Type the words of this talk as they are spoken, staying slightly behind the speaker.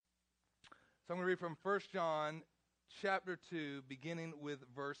So I'm going to read from 1 John chapter 2, beginning with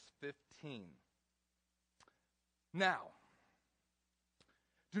verse 15. Now,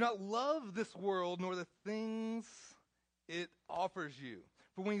 do not love this world nor the things it offers you.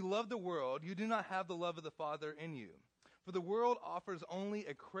 For when you love the world, you do not have the love of the Father in you. For the world offers only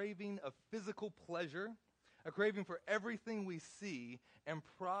a craving of physical pleasure, a craving for everything we see, and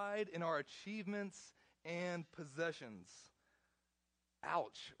pride in our achievements and possessions.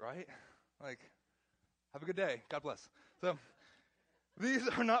 Ouch, right? Like, have a good day. God bless. So, these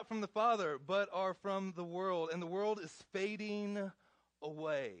are not from the Father, but are from the world, and the world is fading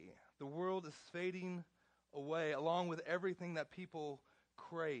away. The world is fading away along with everything that people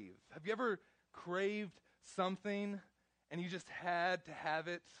crave. Have you ever craved something and you just had to have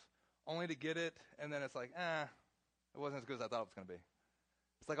it only to get it, and then it's like, it wasn't as good as I thought it was going to be?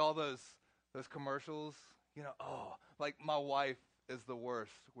 It's like all those commercials, like my wife is the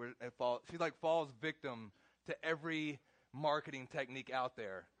worst. She falls victim to every marketing technique out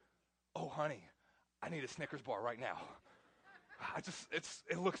there. Oh, honey, I need a Snickers bar right now.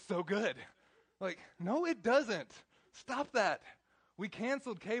 It looks so good. Like, no, it doesn't. Stop that. We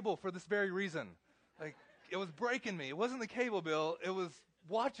canceled cable for this very reason. Like, it was breaking me. It wasn't the cable bill. It was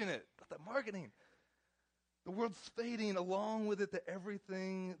watching it. The marketing. The world's fading along with it to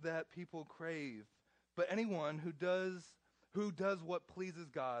everything that people crave. But anyone who does what pleases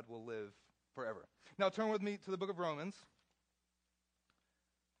God will live forever. Now turn with me to the book of Romans.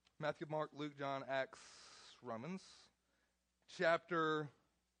 Matthew, Mark, Luke, John, Acts, Romans. Chapter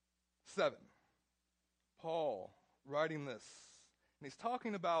 7. Paul writing this. And he's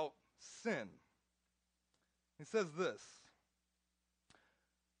talking about sin. He says this.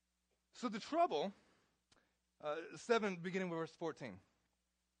 So the trouble, 7 beginning with verse 14.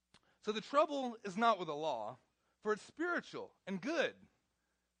 So the trouble is not with the law, for it's spiritual and good.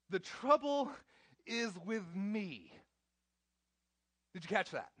 The trouble is with me. Did you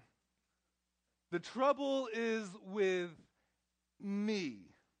catch that? The trouble is with me.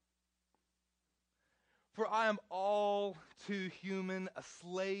 For I am all too human, a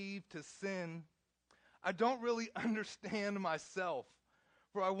slave to sin. I don't really understand myself,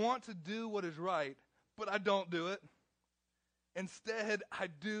 for I want to do what is right, but I don't do it. Instead, I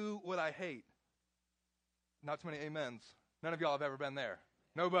do what I hate. Not too many amens. None of y'all have ever been there.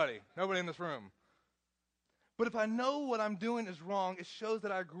 Nobody in this room. But if I know what I'm doing is wrong, it shows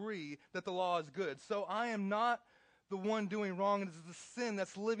that I agree that the law is good. So I am not the one doing wrong, and it is the sin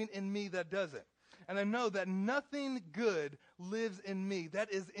that's living in me that does it. And I know that nothing good lives in me.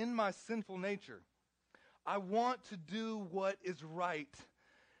 That is in my sinful nature. I want to do what is right,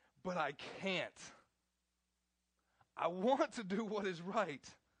 but I can't. I want to do what is right,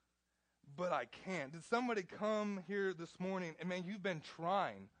 but I can't. Did somebody come here this morning and, man, you've been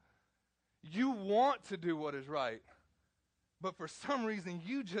trying. You want to do what is right, but for some reason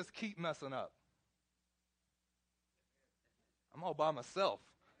you just keep messing up. I'm all by myself.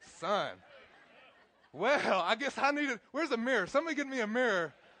 Son. Well, I guess I need it. Where's a mirror? Somebody get me a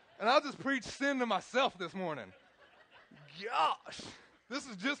mirror, and I'll just preach sin to myself this morning. Gosh, this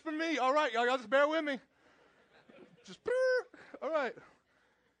is just for me. All right, y'all just bear with me. Just, all right.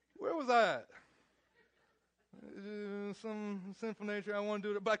 Where was I at? Some sinful nature. I want to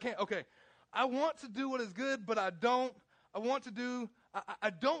do it, but I can't. Okay. I want to do what is good, but I don't. I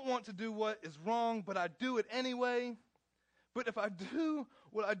don't want to do what is wrong, but I do it anyway. But if I do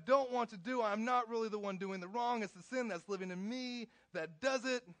what I don't want to do, I'm not really the one doing the wrong. It's the sin that's living in me that does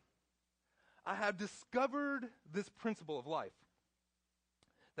it. I have discovered this principle of life.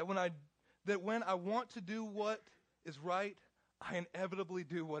 That when I want to do what is right, I inevitably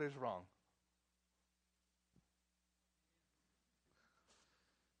do what is wrong.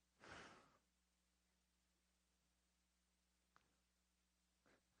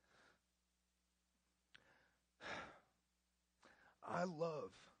 I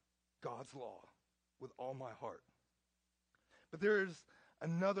love God's law with all my heart. But there is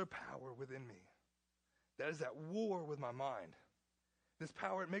another power within me that is at war with my mind. This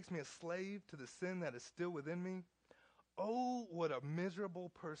power, it makes me a slave to the sin that is still within me. Oh, what a miserable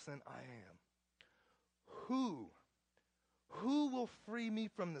person I am. Who will free me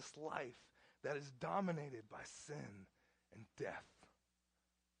from this life that is dominated by sin and death?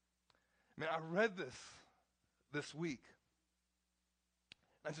 Man, I read this week.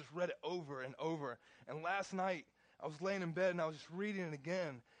 I just read it over and over. And last night, I was laying in bed and I was just reading it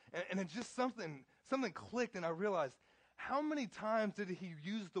again. And it just something clicked, and I realized, how many times did he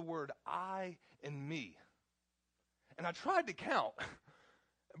use the word I and me? And I tried to count,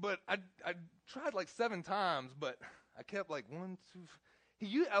 but I tried like 7 times, but I kept like 1, 2.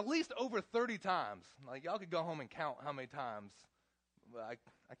 at least over 30 times. Like, y'all could go home and count how many times. But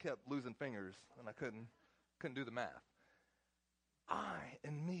I kept losing fingers, and I couldn't do the math. I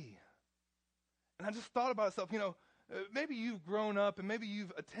and me. And I just thought about myself, maybe you've grown up and maybe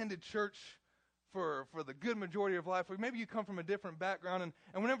you've attended church for the good majority of life, or maybe you come from a different background, and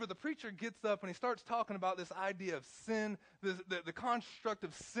whenever the preacher gets up and he starts talking about this idea of sin, the construct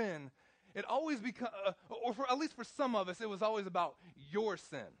of sin, it always becomes, at least for some of us, it was always about your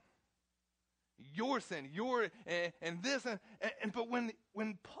sin. Your sin, and this, but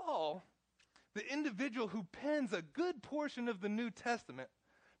when Paul, the individual who pens a good portion of the New Testament,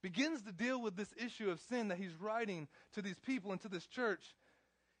 begins to deal with this issue of sin that he's writing to these people and to this church,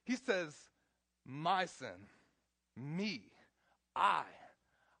 he says, my sin, me, I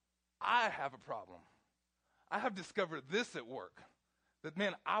have a problem. I have discovered this at work, that,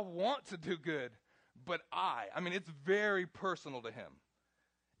 man, I want to do good, but I mean, it's very personal to him.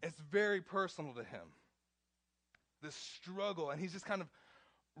 It's very personal to him, this struggle, and he's just kind of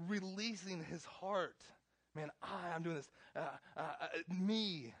releasing his heart. Man, I'm doing this.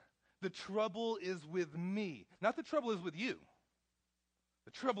 Me. The trouble is with me. Not the trouble is with you.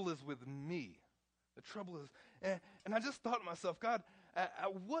 The trouble is with me. The trouble is, and I just thought to myself, God,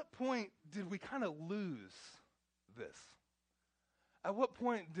 at what point did we kind of lose this? At what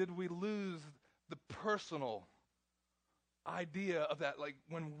point did we lose the personal idea of that, like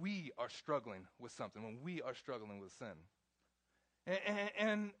when we are struggling with something, when we are struggling with sin?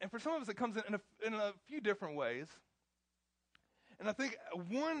 And for some of us, it comes in a few different ways. And I think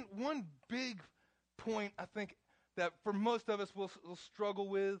one big point, I think, that for most of us will struggle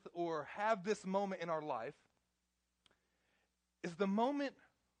with or have this moment in our life is the moment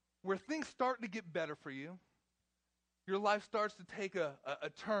where things start to get better for you. Your life starts to take a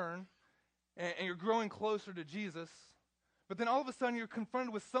turn, and you're growing closer to Jesus. But then all of a sudden you're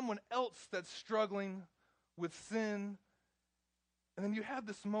confronted with someone else that's struggling with sin. And then you have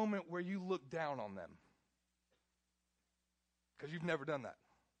this moment where you look down on them. Because you've never done that.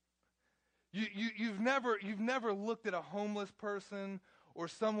 You've never looked at a homeless person or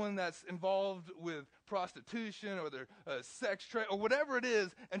someone that's involved with prostitution or their sex trade or whatever it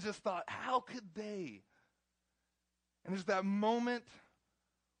is and just thought, how could they? And there's that moment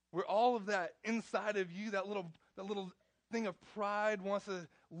where all of that inside of you, that little thing of pride wants to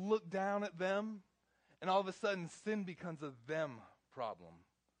look down at them, and all of a sudden sin becomes a them problem,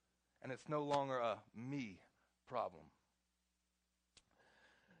 and it's no longer a me problem.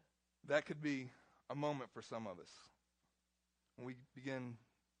 That could be a moment for some of us when we begin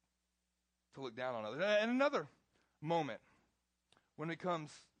to look down on others. And another moment when it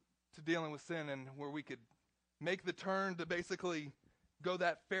comes to dealing with sin and where we could make the turn to basically go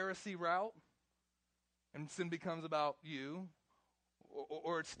that Pharisee route and sin becomes about you,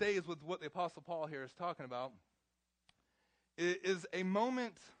 or it stays with what the Apostle Paul here is talking about, is a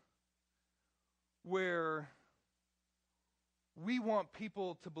moment where we want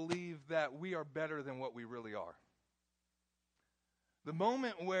people to believe that we are better than what we really are. The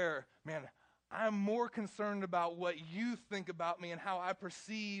moment where, man, I'm more concerned about what you think about me and how I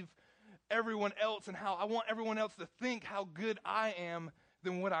perceive everyone else and how I want everyone else to think how good I am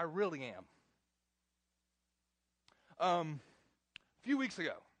than what I really am. A few weeks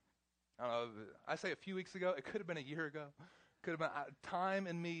ago, I say a few weeks ago, it could have been a year ago, could have been, time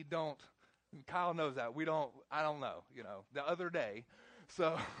and me don't, Kyle knows that, I don't know, the other day,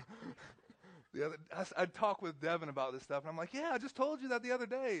 so, I talk with Devin about this stuff, and I'm like, yeah, I just told you that the other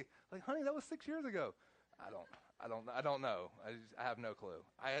day, like, honey, that was 6 years ago. I don't know, I have no clue.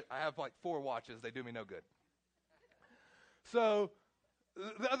 I have like 4 watches, they do me no good. So,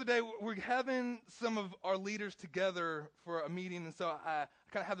 the other day, we're having some of our leaders together for a meeting, and so I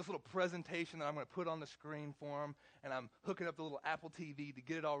kind of have this little presentation that I'm going to put on the screen for them, and I'm hooking up the little Apple TV to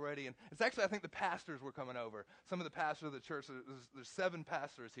get it all ready, and it's actually, I think the pastors were coming over, some of the pastors of the church. There's 7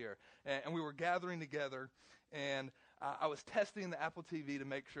 pastors here, and we were gathering together, and I was testing the Apple TV to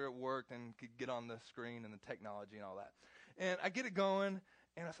make sure it worked and could get on the screen and the technology and all that, and I get it going,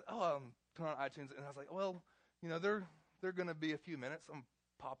 and I said, turn on iTunes, and I was like, well, they're going to be a few minutes. I'm going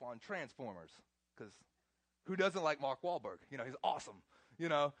to pop on Transformers, because who doesn't like Mark Wahlberg? He's awesome,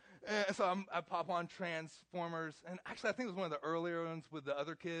 And so I pop on Transformers, and actually I think it was one of the earlier ones with the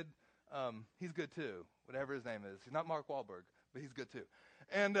other kid. He's good too, whatever his name is. He's not Mark Wahlberg, but he's good too.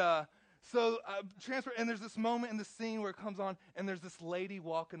 And so transfer, and there's this moment in the scene where it comes on, and there's this lady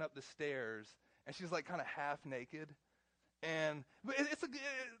walking up the stairs, and she's like kind of half naked, but it's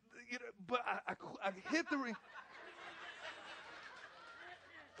but I hit the.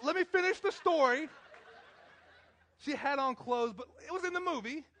 Let me finish the story. She had on clothes, but it was in the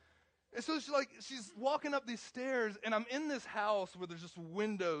movie. And so she's walking up these stairs, and I'm in this house where there's just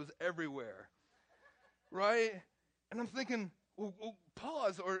windows everywhere, right? And I'm thinking, well,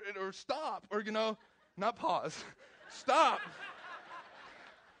 pause or stop, or, not pause, stop.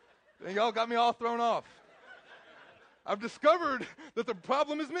 And y'all got me all thrown off. I've discovered that the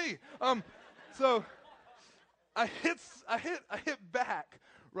problem is me. So I hit back,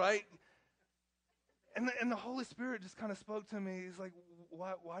 right? And the Holy Spirit just kind of spoke to me. He's like,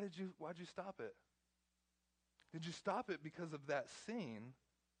 why'd you stop it? Did you stop it because of that scene?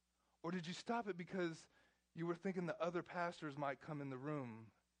 Or did you stop it because you were thinking the other pastors might come in the room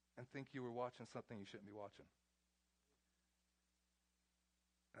and think you were watching something you shouldn't be watching?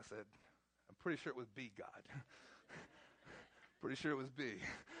 I said, I'm pretty sure it was B, God. Pretty sure it was B.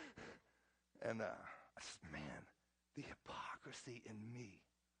 And I said, man, the hypocrisy in me.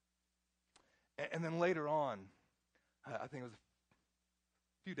 And then later on, I think it was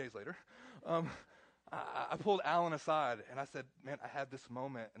a few days later, I pulled Alan aside and I said, man, I had this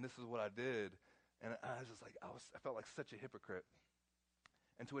moment and this is what I did. And I was just like, I felt like such a hypocrite.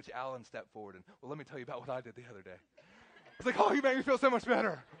 And to which Alan stepped forward and, well, let me tell you about what I did the other day. I was like, oh, you made me feel so much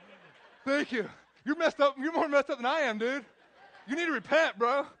better. Thank you. You're messed up. You're more messed up than I am, dude. You need to repent,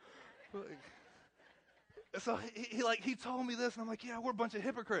 bro. So he told me this, and I'm like, yeah, we're a bunch of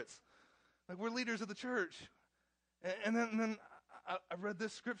hypocrites. Like, we're leaders of the church. And then I read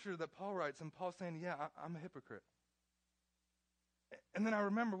this scripture that Paul writes, and Paul's saying, yeah, I'm a hypocrite. And then I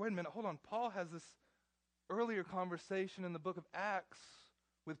remember, wait a minute, hold on. Paul has this earlier conversation in the book of Acts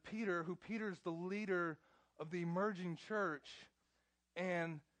with Peter, who Peter's the leader of the emerging church.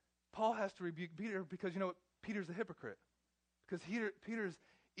 And Paul has to rebuke Peter because, Peter's a hypocrite. Because Peter's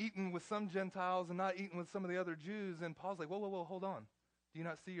eating with some Gentiles and not eating with some of the other Jews. And Paul's like, whoa, hold on. Do you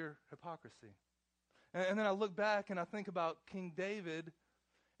not see your hypocrisy? And then I look back and I think about King David,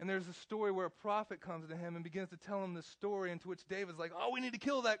 and there's a story where a prophet comes to him and begins to tell him this story, and to which David's like, oh, we need to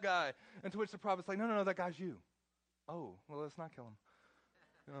kill that guy. And to which the prophet's like, no, that guy's you. Oh, well, let's not kill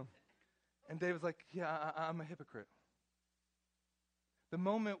him. And David's like, yeah, I'm a hypocrite. The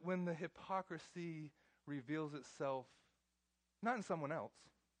moment when the hypocrisy reveals itself, not in someone else,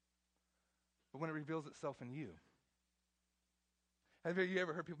 but when it reveals itself in you. Have you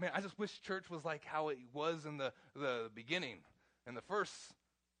ever heard people, man, I just wish church was like how it was in the beginning. In the first,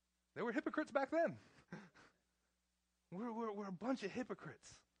 they were hypocrites back then. We're a bunch of hypocrites.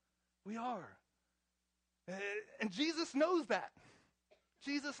 We are. And Jesus knows that.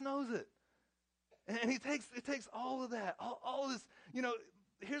 Jesus knows it. And it takes all of that, all of this,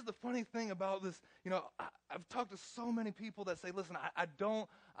 here's the funny thing about this. I've talked to so many people that say, listen, I don't,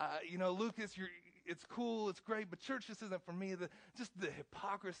 Lucas, it's cool, it's great, but church just isn't for me. Just the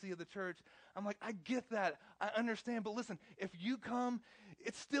hypocrisy of the church. I'm like, I get that. I understand. But listen, if you come,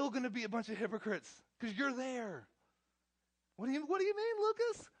 it's still going to be a bunch of hypocrites because you're there. What do you mean,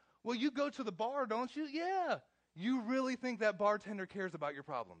 Lucas? Well, you go to the bar, don't you? Yeah. You really think that bartender cares about your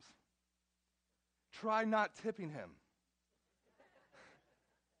problems? Try not tipping him.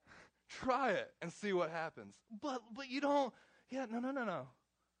 Try it and see what happens. But you don't, no.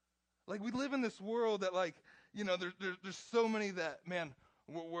 Like, we live in this world that, there's so many that, man,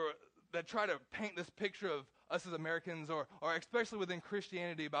 that try to paint this picture of us as Americans, or especially within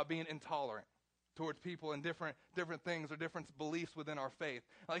Christianity, about being intolerant towards people and different things or different beliefs within our faith.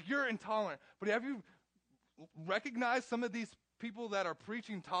 Like, you're intolerant. But have you recognized some of these people that are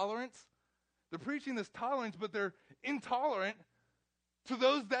preaching tolerance? They're preaching this tolerance, but they're intolerant to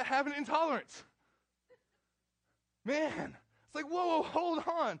those that have an intolerance. Man. It's like, whoa, hold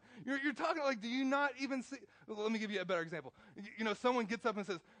on. You're talking like, do you not even see? Let me give you a better example. Someone gets up and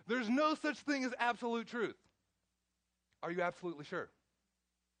says, there's no such thing as absolute truth. Are you absolutely sure?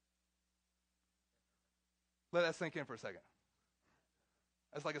 Let that sink in for a second.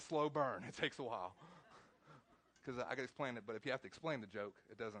 That's like a slow burn. It takes a while. Because I can explain it, but if you have to explain the joke,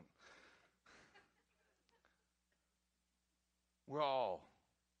 it doesn't. We're all,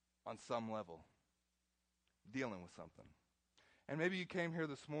 on some level, dealing with something. And maybe you came here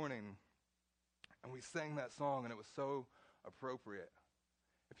this morning and we sang that song and it was so appropriate.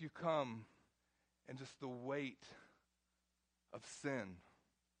 If you come and just the weight of sin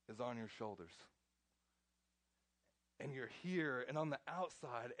is on your shoulders, and you're here and on the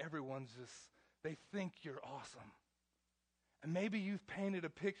outside everyone's just, they think you're awesome. And maybe you've painted a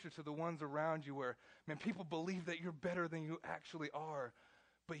picture to the ones around you where, man, people believe that you're better than you actually are.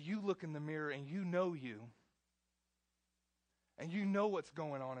 But you look in the mirror and you know you. And you know what's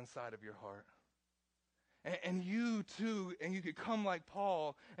going on inside of your heart. And you too, and you could come like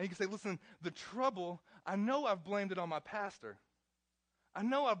Paul, and you could say, listen, the trouble, I know I've blamed it on my pastor. I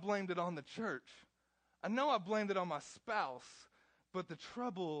know I blamed it on the church. I know I blamed it on my spouse, but the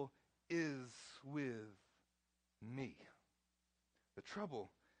trouble is with me. The trouble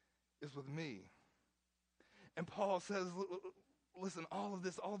is with me. And Paul says, listen, all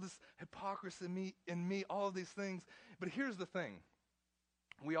this hypocrisy in me, all of these things. But here's the thing.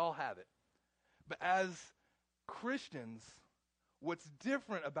 We all have it. But as Christians, what's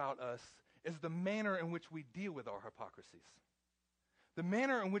different about us is the manner in which we deal with our hypocrisies. The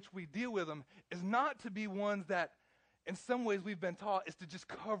manner in which we deal with them is not to be ones that, in some ways we've been taught, is to just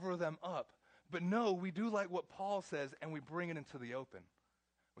cover them up. But no, we do like what Paul says, and we bring it into the open.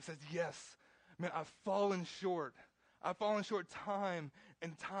 We says, yes, man, I've fallen short. I've fallen short time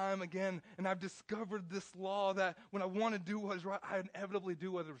and time again, and I've discovered this law that when I want to do what is right, I inevitably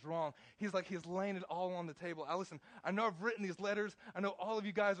do what is wrong. He's laying it all on the table. I know I've written these letters. I know all of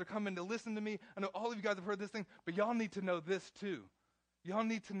you guys are coming to listen to me. I know all of you guys have heard this thing, but y'all need to know this too. Y'all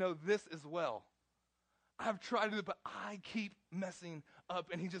need to know this as well. I've tried to do it, but I keep messing up,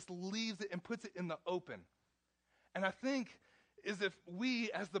 and he just leaves it and puts it in the open. And I think is if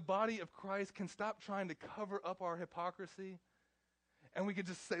we, as the body of Christ, can stop trying to cover up our hypocrisy, and we could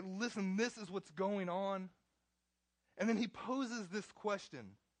just say, listen, this is what's going on. And then he poses this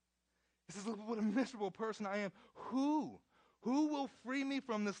question. He says, what a miserable person I am. Who will free me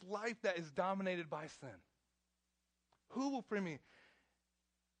from this life that is dominated by sin? Who will free me?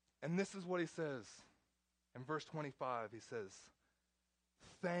 And this is what he says. In verse 25, he says,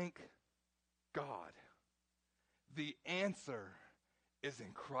 thank God. The answer is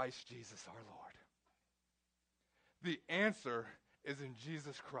in Christ Jesus our Lord. The answer is in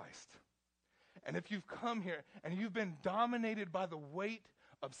Jesus Christ. And if you've come here and you've been dominated by the weight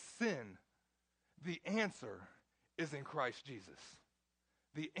of sin, the answer is in Christ Jesus.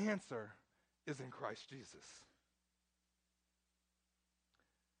 The answer is in Christ Jesus.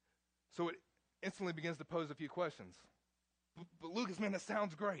 So it instantly begins to pose a few questions. But Lucas, man, that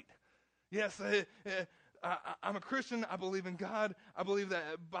sounds great. Yes, I'm a Christian. I believe in God. I believe that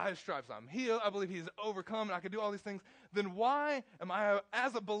by his stripes I'm healed. I believe he's overcome and I can do all these things. Then why am I,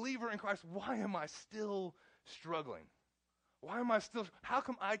 as a believer in Christ, why am I still struggling? How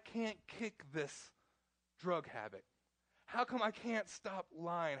come I can't kick this drug habit? How come I can't stop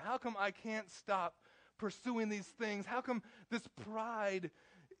lying? How come I can't stop pursuing these things? How come this pride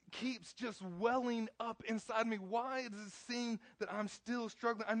keeps just welling up inside me? Why does it seem that I'm still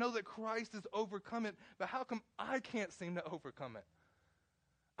struggling? I know that Christ has overcome it, but how come I can't seem to overcome it?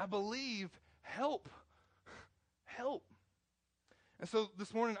 I believe, help. And so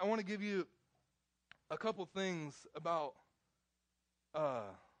this morning I want to give you a couple things about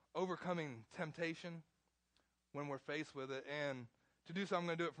overcoming temptation when we're faced with it. And to do so, I'm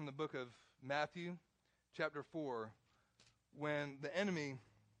going to do it from the book of Matthew, chapter 4, when the enemy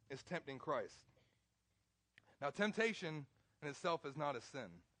is tempting Christ. Now, temptation in itself is not a sin.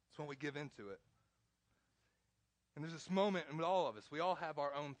 It's when we give into it. And there's this moment in all of us. We all have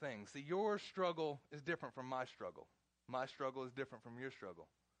our own things. See, your struggle is different from my struggle. My struggle is different from your struggle.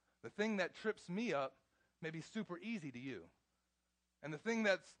 The thing that trips me up may be super easy to you. And the thing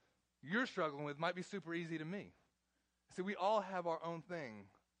that's you're struggling with might be super easy to me. See, we all have our own thing.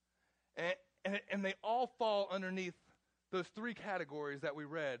 And they all fall underneath those three categories that we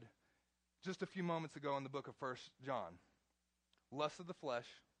read just a few moments ago in the book of 1 John. Lust of the flesh,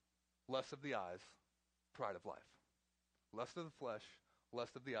 lust of the eyes, pride of life. Lust of the flesh,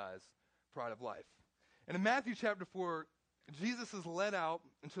 lust of the eyes, pride of life. And in Matthew chapter 4, Jesus is led out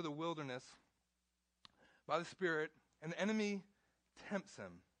into the wilderness by the Spirit, and the enemy tempts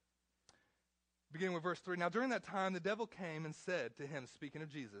him. Beginning with verse 3. Now during that time, the devil came and said to him, speaking of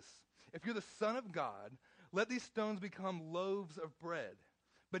Jesus, if you're the Son of God, let these stones become loaves of bread.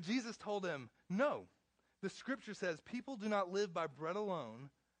 But Jesus told him, no, the scripture says people do not live by bread alone,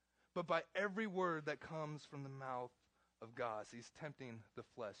 but by every word that comes from the mouth of God. So he's tempting the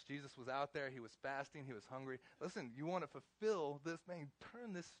flesh. Jesus was out there. He was fasting. He was hungry. Listen, you want to fulfill this thing.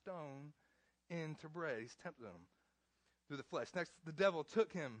 Turn this stone into bread. He's tempting him through the flesh. Next, the devil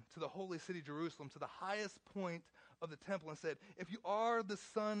took him to the holy city, Jerusalem, to the highest point of the temple and said, if you are the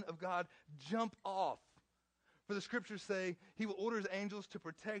Son of God, jump off. For the scriptures say, he will order his angels to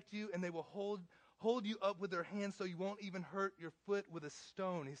protect you, and they will hold you up with their hands so you won't even hurt your foot with a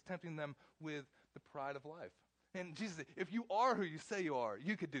stone. He's tempting them with the pride of life. And Jesus said, if you are who you say you are,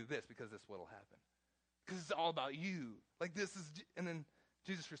 you could do this because this is what will happen. Because it's all about you. And then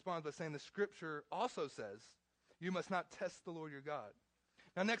Jesus responds by saying, the scripture also says, you must not test the Lord your God.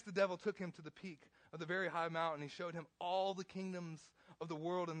 Now next the devil took him to the peak of the very high mountain. He showed him all the kingdoms of the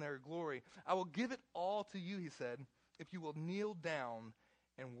world and their glory. I will give it all to you, he said, if you will kneel down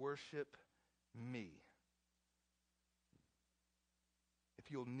and worship me.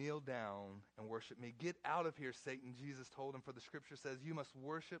 If you'll kneel down and worship me. Get out of here, Satan, Jesus told him, for the scripture says, you must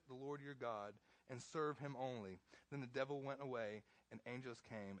worship the Lord your God and serve him only. Then the devil went away, and angels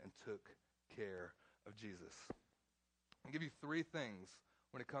came and took care of Jesus. I'll give you three things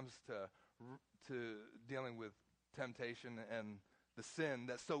when it comes to dealing with temptation and the sin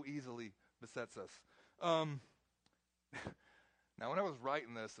that so easily besets us. Now, when I was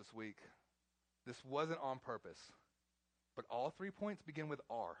writing this week, this wasn't on purpose, but all 3 points begin with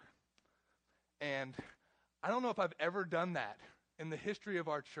R. And I don't know if I've ever done that in the history of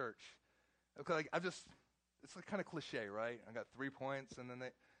our church. Okay, like it's like kind of cliche, right? I got 3 points, and then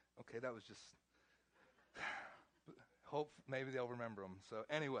that was just, hope maybe they'll remember them. So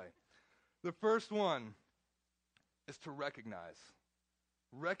anyway, the first one is to recognize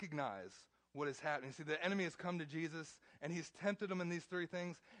what is happening. See, the enemy has come to Jesus, and he's tempted him in these three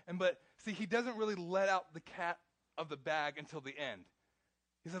things. But see, he doesn't really let out the cat of the bag until the end.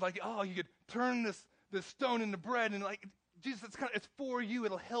 He said, like, oh, you could turn this stone into bread, and like, Jesus, it's for you.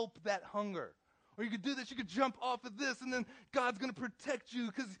 It'll help that hunger. Or you could do this. You could jump off of this, and then God's going to protect you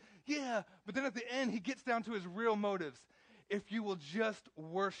because, yeah. But then at the end, he gets down to his real motives. If you will just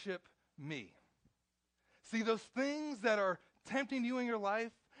worship me. See, those things that are tempting you in your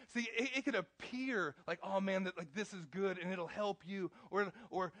life, see, it could appear like, oh, man, that like this is good, and it'll help you.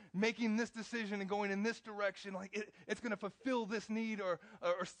 Or making this decision and going in this direction, like it's going to fulfill this need or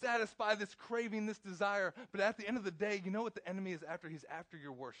satisfy this craving, this desire. But at the end of the day, you know what the enemy is after? He's after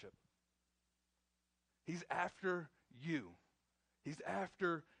your worship. He's after you. He's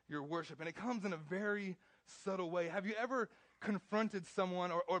after your worship. And it comes in a very subtle way. Have you ever confronted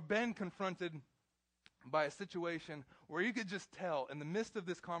someone or been confronted by a situation where you could just tell in the midst of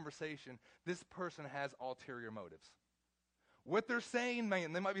this conversation, this person has ulterior motives? What they're saying,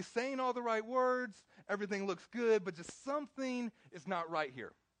 man, they might be saying all the right words, everything looks good, but just something is not right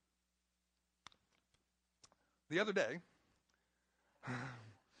here. The other day,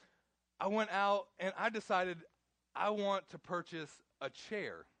 I went out and I decided I want to purchase a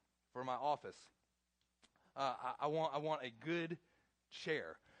chair for my office. I want a good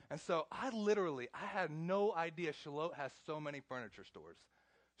chair. And so I had no idea Shalot has so many furniture stores.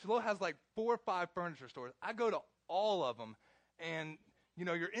 Shalot has like 4 or 5 furniture stores. I go to all of them, and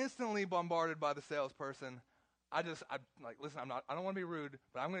you're instantly bombarded by the salesperson. I like, listen, I don't want to be rude,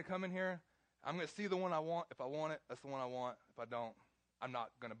 but I'm going to come in here. I'm going to see the one I want. If I want it, that's the one I want. If I don't, I'm not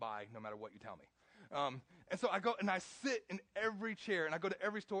going to buy no matter what you tell me. And so I go and I sit in every chair, and I go to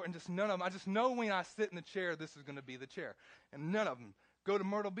every store, and just none of them. I just know when I sit in the chair, this is going to be the chair. And none of them. Go to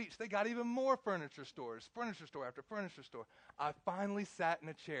Myrtle Beach. They got even more furniture stores, furniture store after furniture store. I finally sat in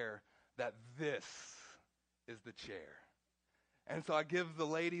a chair that this is the chair. And so I give the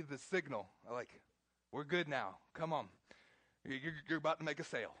lady the signal. I'm like, we're good now. Come on. You're about to make a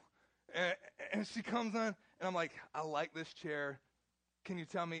sale. And she comes in, and I'm like, I like this chair. Can you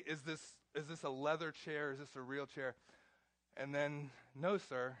tell me, is this a leather chair? Is this a real chair? And then, no,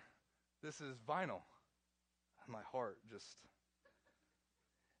 sir, this is vinyl. And my heart just...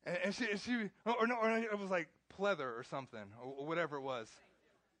 And she it was like pleather or something, or whatever it was.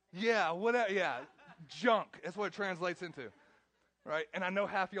 Yeah, whatever, yeah, junk. That's what it translates into, right? And I know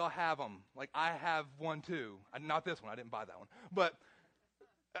half y'all have them. Like, I have one too. Not this one. I didn't buy that one. But,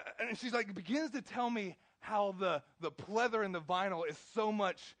 and she's like, begins to tell me how the pleather and the vinyl is so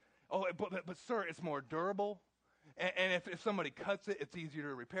much, but sir, it's more durable. And if somebody cuts it, it's easier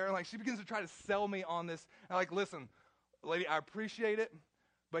to repair. And like, she begins to try to sell me on this. And I'm like, listen, lady, I appreciate it.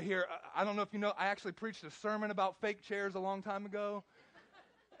 But here, I don't know if you know, I actually preached a sermon about fake chairs a long time ago.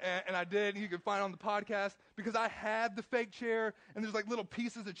 And I did. You can find it on the podcast. Because I had the fake chair, and there's like little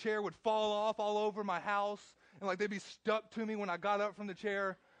pieces of chair would fall off all over my house. And like they'd be stuck to me when I got up from the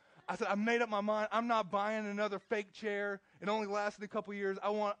chair. I said, I made up my mind. I'm not buying another fake chair. It only lasted a couple years.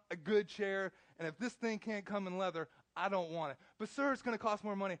 I want a good chair. And if this thing can't come in leather, I don't want it. But sir, it's going to cost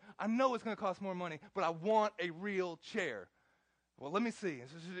more money. I know it's going to cost more money, but I want a real chair. Well, let me see.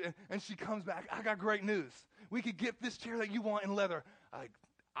 And she comes back. I got great news. We could get this chair that you want in leather.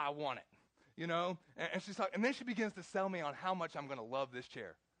 I want it, And she's talking, and then she begins to sell me on how much I'm going to love this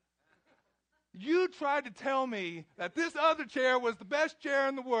chair. You tried to tell me that this other chair was the best chair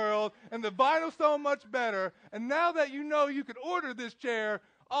in the world, and the vinyl's so much better, and now that you know you could order this chair,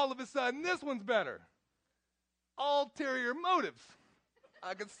 all of a sudden this one's better. Ulterior motives.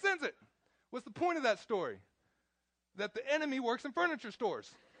 I could sense it. What's the point of that story? That the enemy works in furniture stores.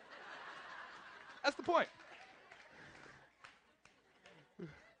 That's the point.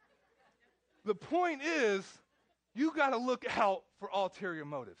 The point is, you got to look out for ulterior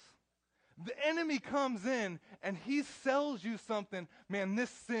motives. The enemy comes in and he sells you something, man,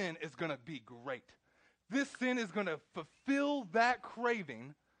 this sin is going to be great. This sin is going to fulfill that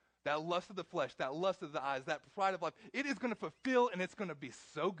craving, that lust of the flesh, that lust of the eyes, that pride of life. It is going to fulfill and it's going to be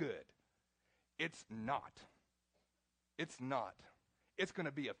so good. It's not. It's not. It's going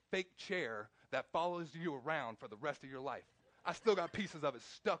to be a fake chair that follows you around for the rest of your life. I still got pieces of it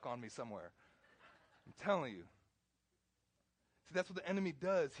stuck on me somewhere. I'm telling you. See, that's what the enemy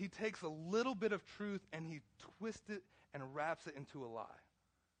does. He takes a little bit of truth and he twists it and wraps it into a lie.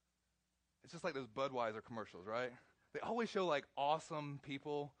 It's just like those Budweiser commercials, right? They always show like awesome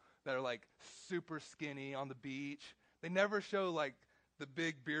people that are like super skinny on the beach. They never show like the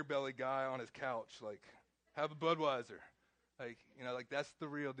big beer belly guy on his couch, like, have a Budweiser. Like, you know, like that's the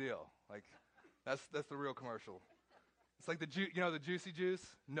real deal. Like, that's the real commercial. It's like the juicy juice,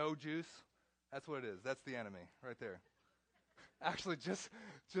 no juice. That's what it is. That's the enemy right there. Actually, just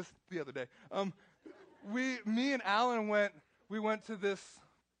the other day, me and Alan went to this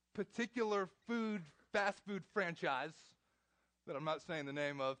particular fast food franchise that I'm not saying the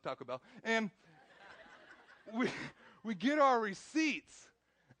name of, Taco Bell, and we get our receipts,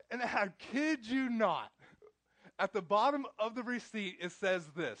 and I kid you not, at the bottom of the receipt it says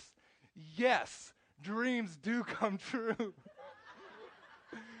this: yes, dreams do come true.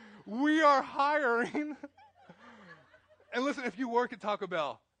 We are hiring. And listen, if you work at Taco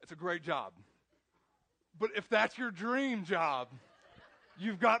Bell, it's a great job. But if that's your dream job,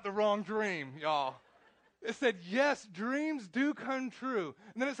 you've got the wrong dream, y'all. It said, yes, dreams do come true.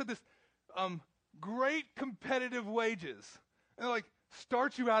 And then it said this, great competitive wages. And they're like,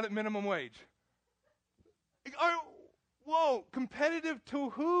 start you out at minimum wage. Whoa, competitive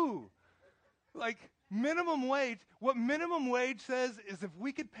to who? Like, minimum wage, what minimum wage says is if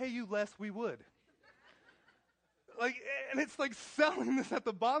we could pay you less, we would. Like, and it's like selling this at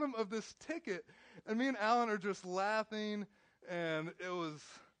the bottom of this ticket. And me and Alan are just laughing, and it was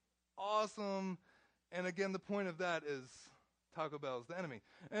awesome. And again, the point of that is Taco Bell is the enemy.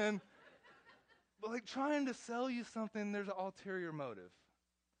 But like trying to sell you something, there's an ulterior motive.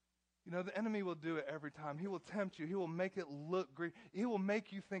 You know, the enemy will do it every time. He will tempt you. He will make it look great. He will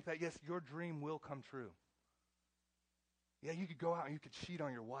make you think that, yes, your dream will come true. Yeah, you could go out and you could cheat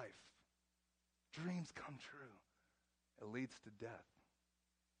on your wife. Dreams come true. It leads to death.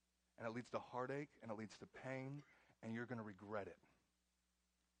 And it leads to heartache, and it leads to pain, and you're going to regret it.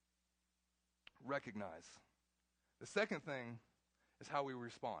 Recognize. The second thing is how we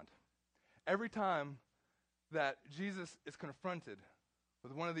respond. Every time that Jesus is confronted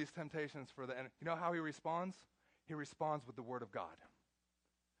with one of these temptations for the enemy, you know how he responds? He responds with the word of God.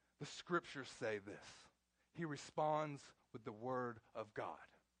 The scriptures say this. He responds with the word of God.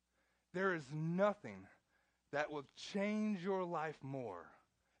 There is nothing that will change your life more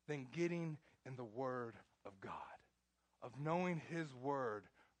than getting in the word of God, of knowing his word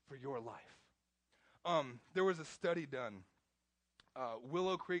for your life. There was a study done.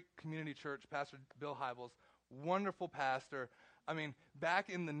 Willow Creek Community Church, Pastor Bill Hybels, wonderful pastor. I mean, back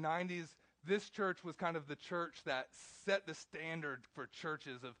in the 90s, this church was kind of the church that set the standard for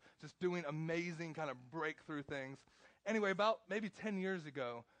churches of just doing amazing kind of breakthrough things. Anyway, about maybe 10 years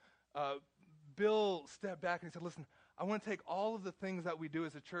ago, Bill stepped back and he said, listen, I want to take all of the things that we do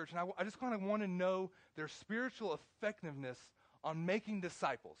as a church, and I just kind of want to know their spiritual effectiveness on making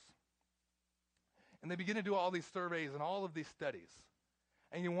disciples. And they begin to do all these surveys and all of these studies.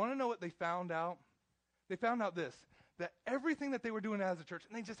 And you want to know what they found out? They found out this, that everything that they were doing as a church,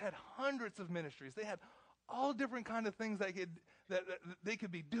 and they just had hundreds of ministries. They had all different kind of things that they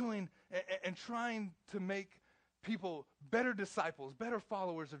could be doing and trying to make people better disciples, better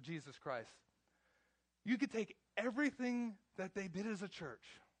followers of Jesus Christ. You could take everything that they did as a church,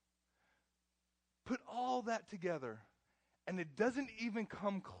 put all that together, and it doesn't even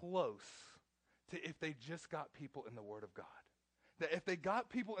come close to if they just got people in the Word of God. That if they got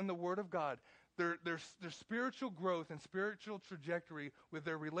people in the Word of God, their spiritual growth and spiritual trajectory with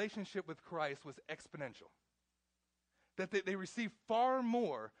their relationship with Christ was exponential. That they received far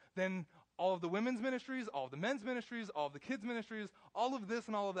more than all of the women's ministries, all of the men's ministries, all of the kids' ministries, all of this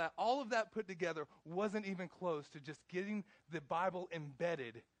and all of that put together wasn't even close to just getting the Bible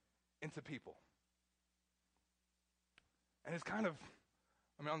embedded into people. And it's kind of,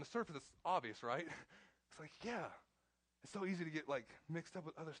 I mean, on the surface, it's obvious, right? It's like, yeah, it's so easy to get like mixed up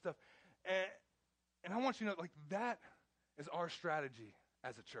with other stuff. And I want you to know, like, that is our strategy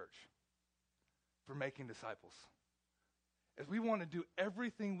as a church for making disciples. Is we want to do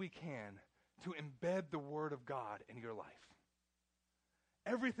everything we can to embed the Word of God in your life.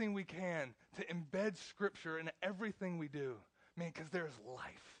 Everything we can to embed Scripture in everything we do. Man, because there's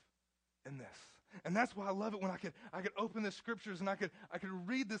life in this. And that's why I love it when I could open the Scriptures and I could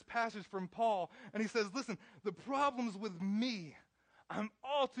read this passage from Paul. And he says, listen, the problem's with me. I'm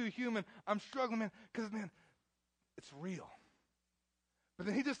all too human. I'm struggling, man, because, man, it's real. But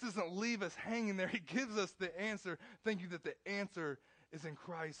then he just doesn't leave us hanging there. He gives us the answer. Thank you that the answer is in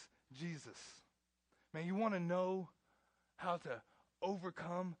Christ Jesus. Man, you want to know how to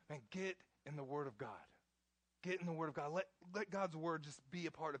overcome? Man, get in the Word of God. Get in the Word of God. Let God's Word just be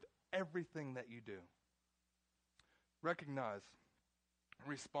a part of everything that you do. Recognize,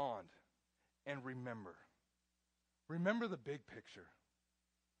 respond, and remember. Remember the big picture.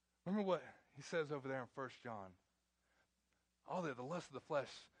 Remember what he says over there in 1 John. All the lust of the flesh,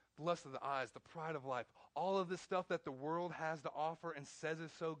 the lust of the eyes, the pride of life, all of this stuff that the world has to offer and says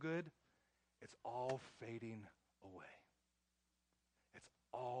is so good, it's all fading away. It's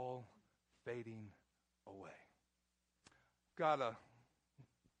all fading away. Got a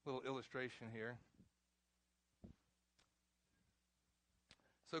little illustration here.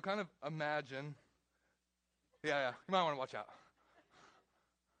 So kind of imagine, you might want to watch out.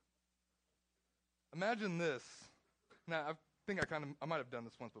 Imagine this. Now, I think I might have done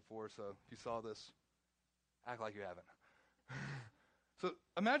this once before, so if you saw this, act like you haven't. So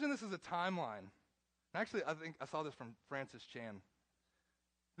imagine this is a timeline. Actually, I think I saw this from Francis Chan.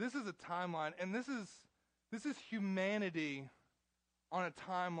 This is a timeline, and this is humanity on a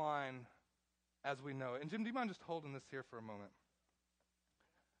timeline as we know it. And Jim, do you mind just holding this here for a moment?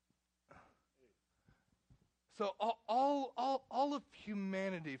 So all of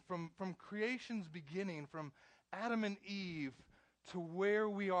humanity, from creation's beginning, from Adam and Eve to where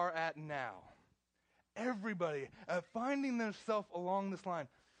we are at now, everybody finding themselves along this line.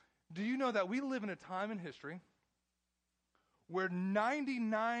 Do you know that we live in a time in history where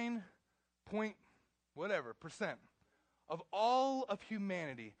 99 point whatever percent of all of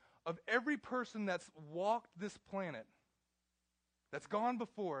humanity, of every person that's walked this planet, that's gone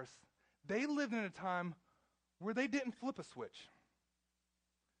before us, they lived in a time where they didn't flip a switch.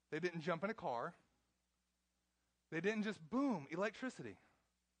 They didn't jump in a car. They didn't just boom, electricity.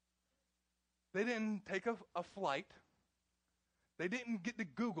 They didn't take a flight. They didn't get to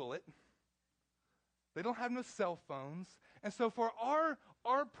Google it. They don't have no cell phones. And so for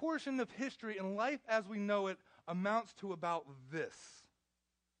our portion of history and life as we know it amounts to about this.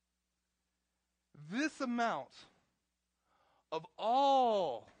 This amount of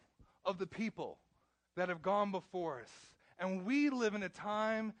all of the people that have gone before us. And we live in a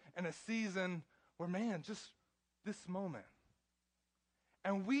time and a season where, man, just this moment.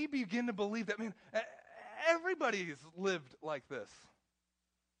 And we begin to believe that, man, everybody's lived like this.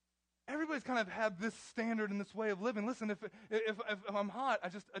 Everybody's kind of had this standard and this way of living. Listen, if I'm hot, I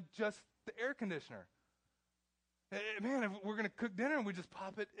just adjust the air conditioner. Man, if we're going to cook dinner, we just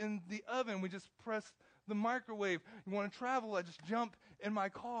pop it in the oven. We just press the microwave. You want to travel, I just jump in my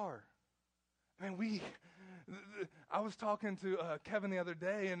car. Man, I was talking to Kevin the other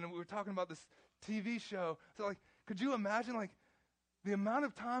day, and we were talking about this TV show. So, like, could you imagine, like, the amount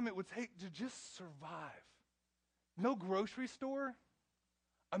of time it would take to just survive? No grocery store?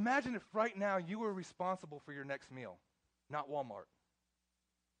 Imagine if right now you were responsible for your next meal, not Walmart.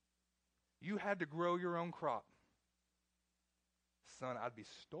 You had to grow your own crop. Son, I'd be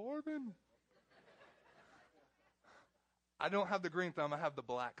starving. I don't have the green thumb, I have the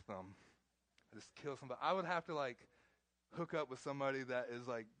black thumb. I just kill somebody. I would have to, like, hook up with somebody that is,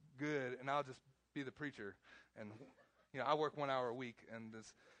 like, good, and I'll just be the preacher. And, I work 1 hour a week, and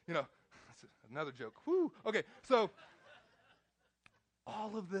this, that's another joke. Woo! Okay, so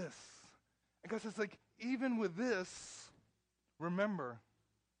all of this. Because it's like, even with this, remember,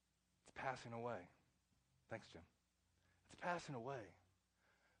 it's passing away. Thanks, Jim. It's passing away.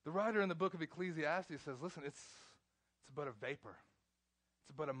 The writer in the book of Ecclesiastes says, listen, it's but a vapor.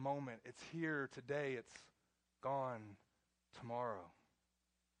 It's but a moment. It's here today. It's gone tomorrow.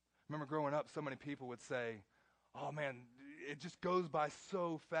 I remember growing up, so many people would say, oh man, it just goes by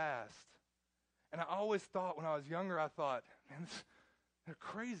so fast. And I always thought, when I was younger, I thought, man, they're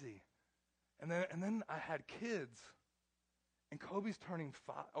crazy. And then I had kids, and Kobe's turning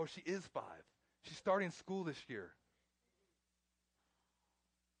 5, or she is 5. She's starting school this year.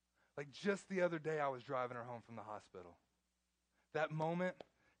 Like just the other day, I was driving her home from the hospital. That moment,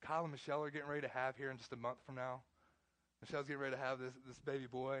 Kyle and Michelle are getting ready to have here in just a month from now. Michelle's getting ready to have this baby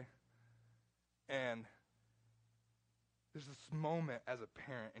boy. And there's this moment as a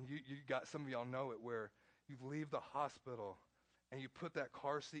parent, and you got, some of y'all know it, where you leave the hospital and you put that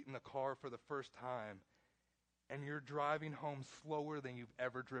car seat in the car for the first time, and you're driving home slower than you've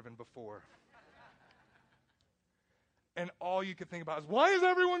ever driven before. And all you can think about is, why is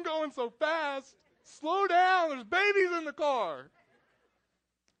everyone going so fast? Slow down, there's babies in the car.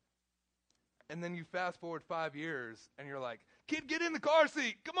 And then you fast forward 5 years, and you're like, kid, get in the car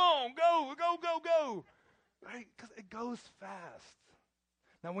seat. Come on, go, go, go, go. Right? Because it goes fast.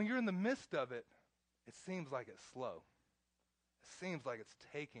 Now, when you're in the midst of it, it seems like it's slow. It seems like it's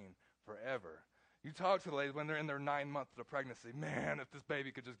taking forever. You talk to the ladies when they're in their 9 months of pregnancy. Man, if this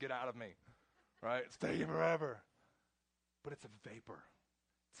baby could just get out of me. Right? It's taking forever. But it's a vapor.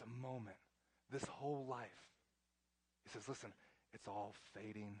 It's a moment. This whole life. He says, listen, it's all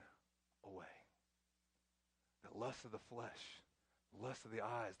fading away. The lust of the flesh, the lust of the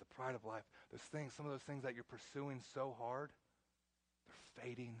eyes, the pride of life, those things, some of those things that you're pursuing so hard, they're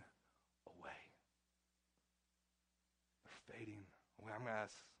fading away. They're fading away. I'm going to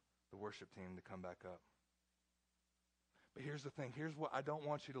ask the worship team to come back up. But here's the thing. Here's what I don't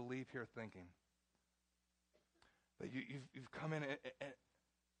want you to leave here thinking. That you've come in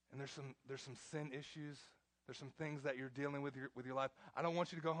and there's some sin issues. There's some things that you're dealing with your life. I don't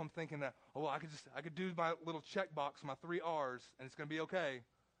want you to go home thinking that, oh, well, I could do my little checkbox, my 3 R's, and it's going to be okay.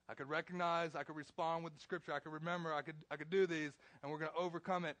 I could recognize, I could respond with the scripture, I could remember, I could do these, and we're going to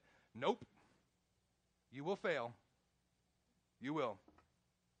overcome it. Nope. You will fail. You will.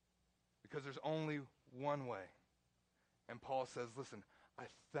 Because there's only one way. And Paul says, listen, I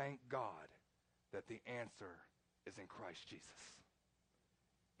thank God that the answer is in Christ Jesus.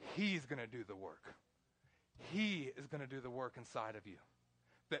 He's going to do the work. He is going to do the work inside of you.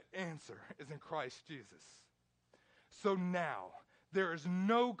 The answer is in Christ Jesus. So now, there is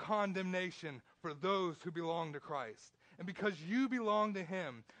no condemnation for those who belong to Christ. And because you belong to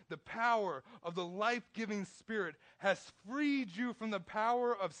him, the power of the life-giving Spirit has freed you from the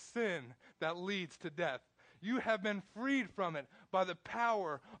power of sin that leads to death. You have been freed from it by the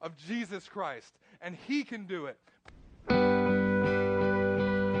power of Jesus Christ. And he can do it.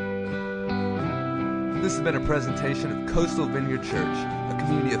 This has been a presentation of Coastal Vineyard Church, a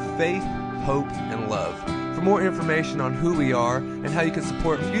community of faith, hope, and love. For more information on who we are and how you can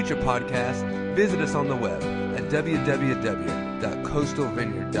support future podcasts, visit us on the web at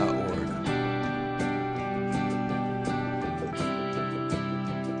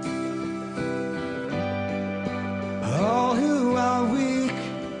All who are weak,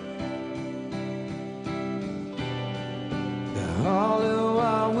 all who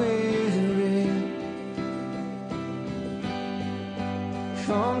are weary,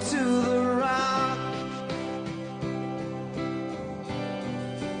 come to the rock,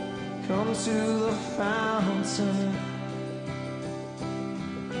 come to the fountain.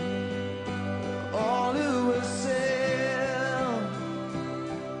 All who are sail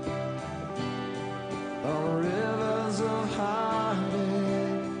on rivers of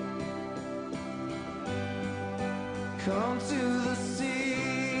heartache, come to the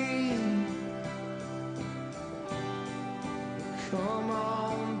sea, come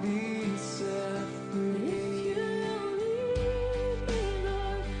on, be